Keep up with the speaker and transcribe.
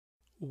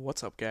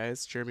What's up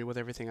guys, Jeremy with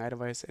Everything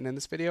iDevice, and in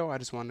this video I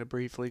just wanted to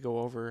briefly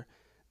go over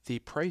the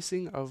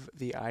pricing of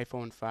the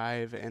iPhone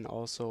 5 and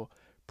also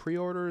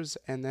pre-orders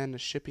and then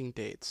shipping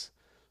dates.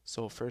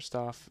 So first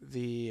off,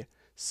 the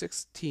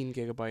 16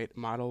 gigabyte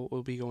model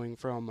will be going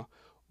from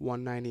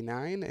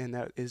 $199 and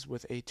that is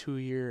with a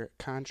 2-year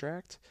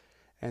contract.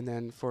 And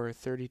then for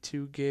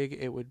 32 gig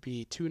it would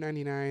be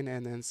 $299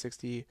 and then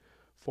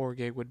 64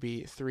 gig would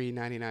be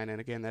 $399, and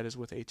again that is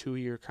with a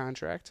 2-year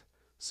contract.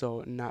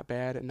 So not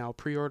bad. Now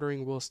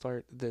pre-ordering will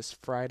start this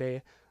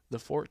Friday the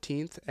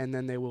 14th, and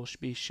then they will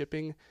be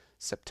shipping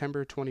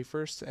September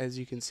 21st, as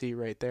you can see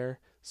right there.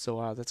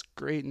 So that's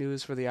great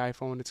news for the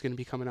iPhone. It's going to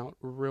be coming out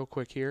real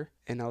quick here.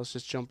 And now let's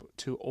just jump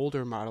to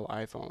older model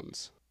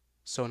iPhones.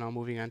 So now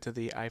moving on to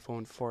the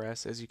iPhone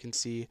 4S, as you can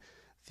see,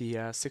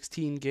 the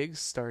 16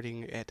 gigs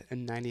starting at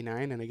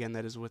 99, and again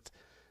that is with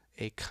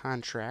a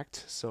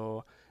contract.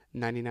 So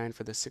 99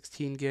 for the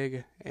 16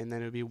 gig, and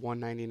then it would be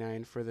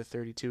 199 for the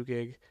 32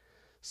 gig.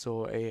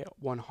 So a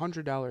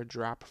 $100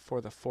 drop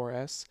for the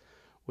 4S,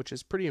 which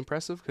is pretty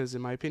impressive because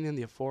in my opinion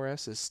the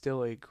 4S is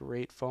still a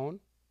great phone.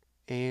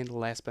 And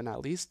last but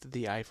not least,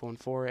 the iPhone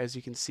 4, as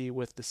you can see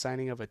with the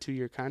signing of a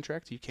 2-year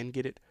contract, you can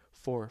get it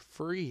for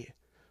free,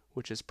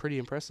 which is pretty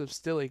impressive.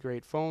 Still a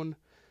great phone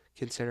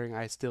considering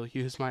I still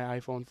use my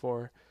iPhone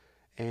 4,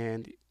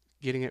 and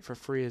getting it for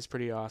free is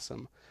pretty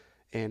awesome.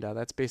 And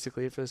that's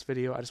basically it for this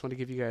video. I just want to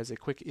give you guys a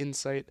quick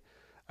insight.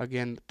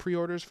 Again,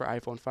 pre-orders for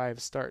iPhone 5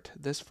 start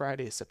this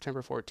Friday,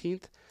 September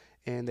 14th,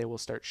 and they will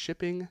start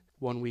shipping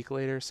 1 week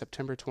later,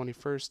 September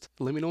 21st.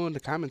 Let me know in the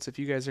comments if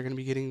you guys are going to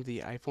be getting the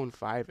iPhone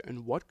 5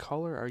 and what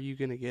color are you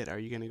going to get. Are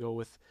you going to go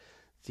with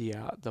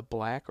the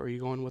black, or are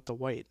you going with the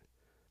white?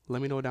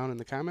 Let me know down in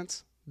the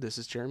comments. This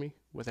is Jeremy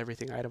with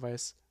Everything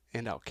iDevice,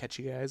 and I'll catch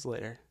you guys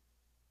later.